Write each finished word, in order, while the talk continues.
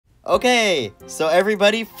Okay, so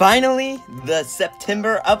everybody, finally, the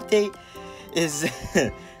September update is,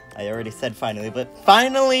 I already said finally, but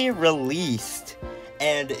finally released.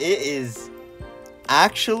 And it is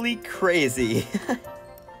actually crazy.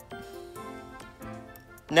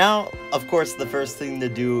 Now, of course, the first thing to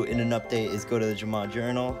do in an update is go to the Jamaa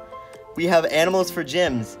Journal. We have animals for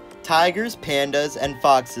gyms. Tigers, pandas, and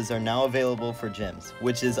foxes are now available for gyms,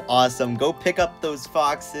 which is awesome. Go pick up those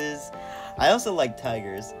foxes. I also like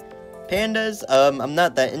tigers. Pandas, I'm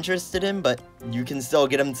not that interested in, but you can still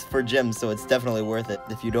get them for gyms, so it's definitely worth it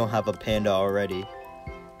if you don't have a panda already.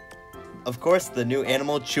 Of course, the new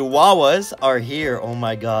animal Chihuahuas are here. Oh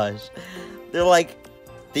my gosh. They're like,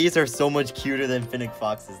 these are so much cuter than Finnick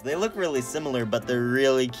foxes. They look really similar, but they're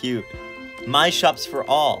really cute. My shops for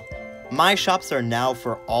all. My shops are now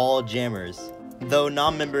for all jammers, though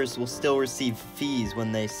non-members will still receive fees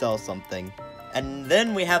when they sell something. And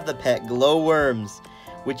then we have the pet glowworms,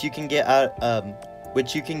 which you can get at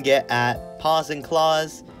Paws and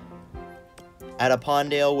Claws at a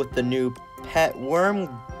Pondale with the new pet glowworm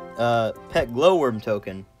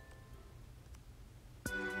token.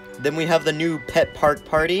 Then we have the new pet park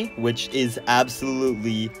party, which is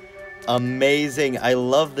absolutely amazing. I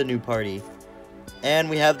love the new party.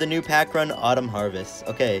 And we have the new pack run autumn harvest.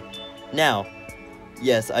 Okay, now,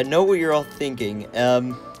 yes, I know what you're all thinking.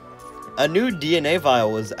 A new DNA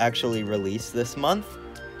vial was actually released this month.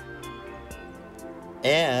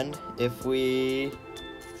 And if we...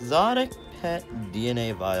 exotic pet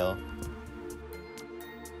DNA vial.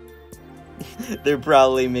 They're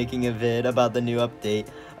probably making a vid about the new update.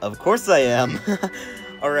 Of course I am.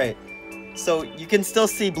 Alright, so you can still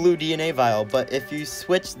see blue DNA vial, but if you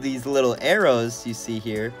switch these little arrows you see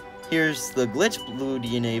here, here's the glitch blue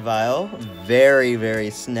DNA vial. Very, very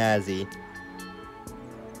snazzy.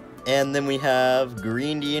 And then we have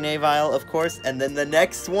green DNA vial, of course, and then the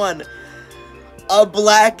next one, a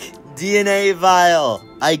black DNA vial.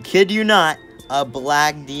 I kid you not, a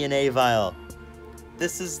black DNA vial.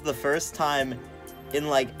 This is the first time in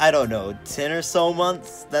like, I don't know, 10 or so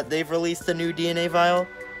months that they've released a new DNA vial.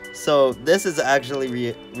 So this is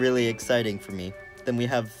actually really exciting for me. Then we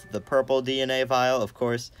have the purple DNA vial, of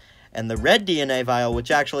course, and the red DNA vial,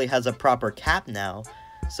 which actually has a proper cap now.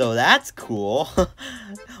 So that's cool.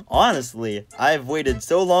 Honestly, I've waited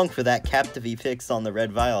so long for that cap to be fixed on the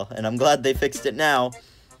red vial, and I'm glad they fixed it now.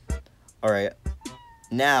 Alright,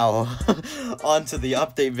 now, on to the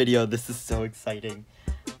update video. This is so exciting.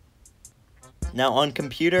 Now, on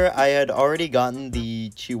computer, I had already gotten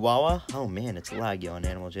the Chihuahua. Oh man, it's laggy on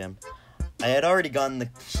Animal Jam. I had already gotten the...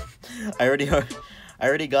 I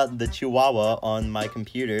already got the Chihuahua on my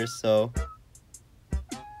computer, so...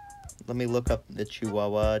 let me look up the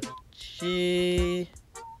Chihuahua. I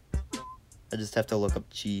just have to look up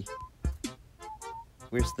Chi.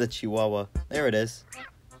 Where's the Chihuahua? There it is.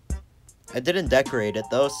 I didn't decorate it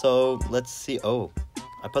though, so let's see. Oh,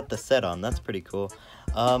 I put the set on. That's pretty cool.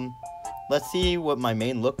 Let's see what my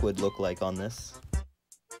main look would look like on this.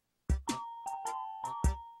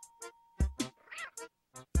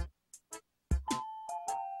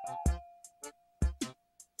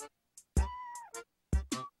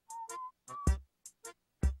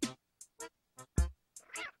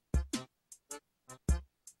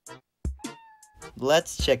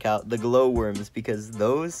 Let's check out the glowworms because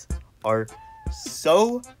those are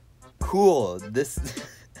so cool. This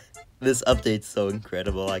this update's so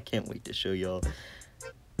incredible. I can't wait to show y'all.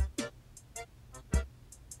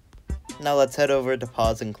 Now let's head over to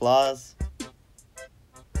Paws and Claws.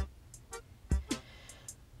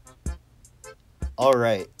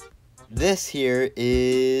 Alright, this here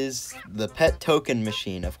is the pet token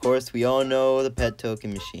machine. Of course, we all know the pet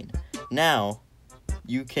token machine. Now,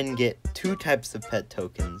 you can get two types of pet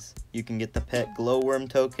tokens. You can get the pet glowworm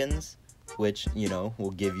tokens, which, you know,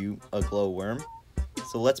 will give you a glowworm.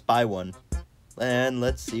 So let's buy one, and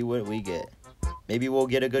let's see what we get. Maybe we'll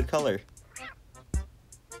get a good color.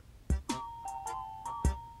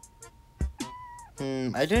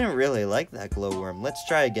 I didn't really like that glowworm. Let's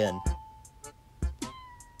try again.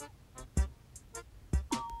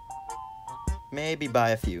 Maybe buy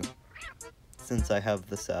a few, since I have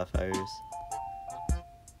the sapphires.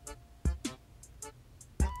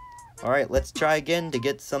 Alright, let's try again to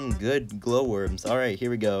get some good glowworms. Alright, here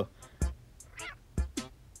we go.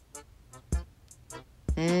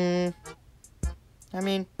 I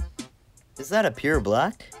mean, is that a pure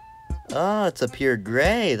black? Oh, it's a pure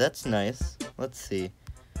gray. That's nice. Let's see.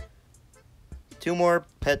 Two more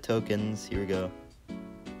pet tokens. Here we go.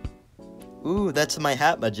 Ooh, that's my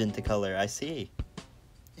hat magenta color. I see.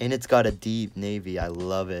 And it's got a deep navy. I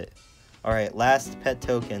love it. Alright, last pet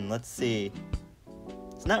token. Let's see.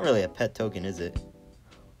 It's not really a pet token, is it?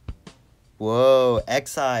 Whoa,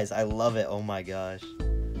 X-Eyes. I love it. Oh my gosh.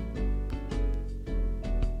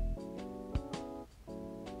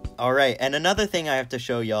 Alright, and another thing I have to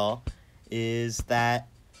show y'all is that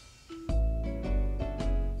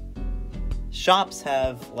shops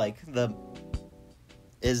have, like, the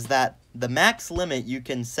max limit you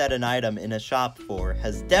can set an item in a shop for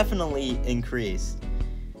has definitely increased.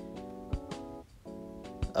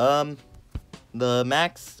 The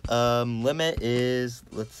max limit is,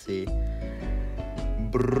 let's see.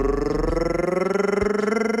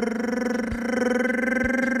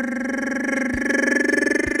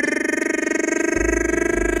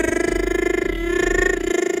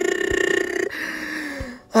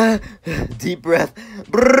 'Deep breath.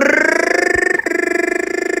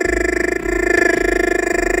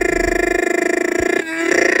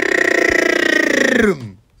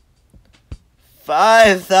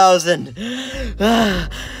 5,000.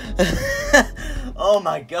 Oh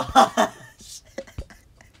my gosh.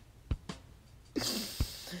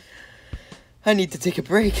 I need to take a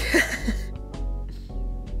break.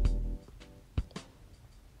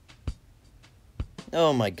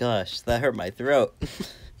 Oh my gosh, that hurt my throat.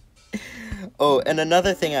 Oh, and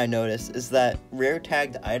another thing I noticed is that rare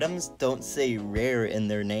tagged items don't say rare in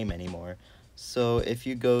their name anymore. So if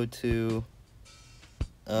you go to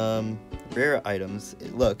rare items,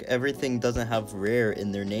 look, everything doesn't have rare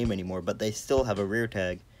in their name anymore, but they still have a rare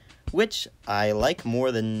tag, which I like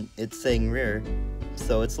more than it saying rare,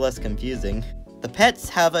 so it's less confusing. The pets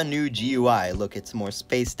have a new GUI. Look, it's more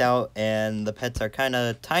spaced out, and the pets are kind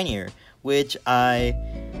of tinier, which I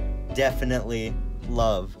definitely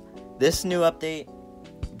love. This new update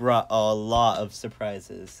brought a lot of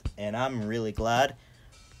surprises, and I'm really glad.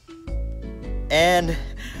 And,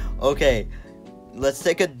 okay, let's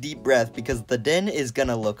take a deep breath, because the den is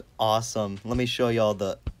gonna look awesome. Let me show y'all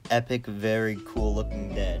the epic, very cool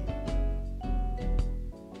looking den.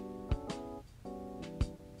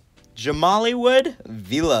 Jamaliwood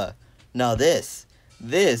Villa. Now this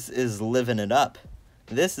is living it up.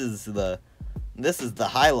 This is the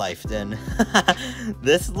high life den.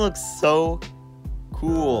 This looks so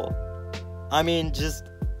cool. I mean, just,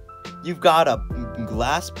 you've got a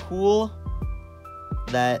glass pool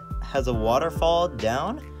that has a waterfall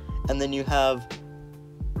down, and then you have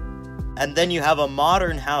a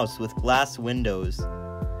modern house with glass windows,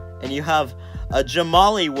 and you have a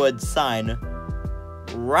Jamaliwood sign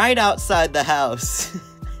right outside the house.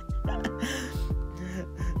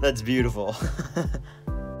 That's beautiful.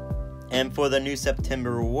 And for the new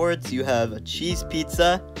September rewards, you have a cheese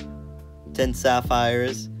pizza, 10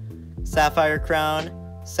 sapphires, sapphire crown,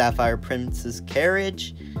 sapphire princess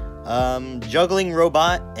carriage, juggling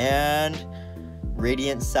robot, and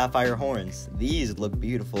radiant sapphire horns. These look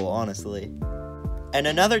beautiful, honestly. And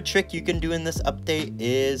another trick you can do in this update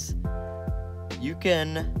is you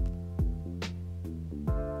can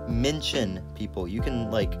mention people. You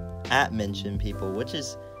can, like, @mention people, which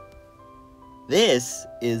is, this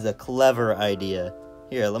is a clever idea.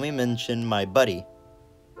 Here, let me mention my buddy.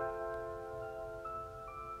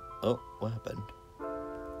 Oh, what happened?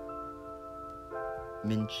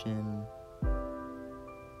 Mention.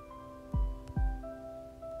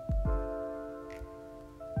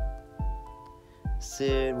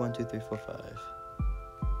 Sid 1 2 3 4 5.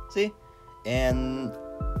 See? And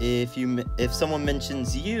if someone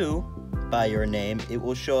mentions you by your name, it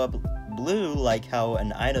will show up blue like how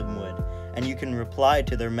an item would, and you can reply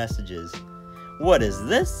to their messages. What is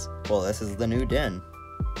this? Well, this is the new den.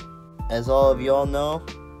 As all of y'all know,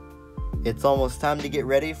 it's almost time to get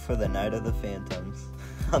ready for the Night of the Phantoms.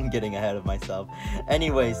 I'm getting ahead of myself.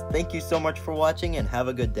 Anyways, thank you so much for watching, and have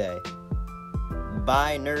a good day.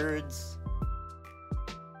 Bye, nerds.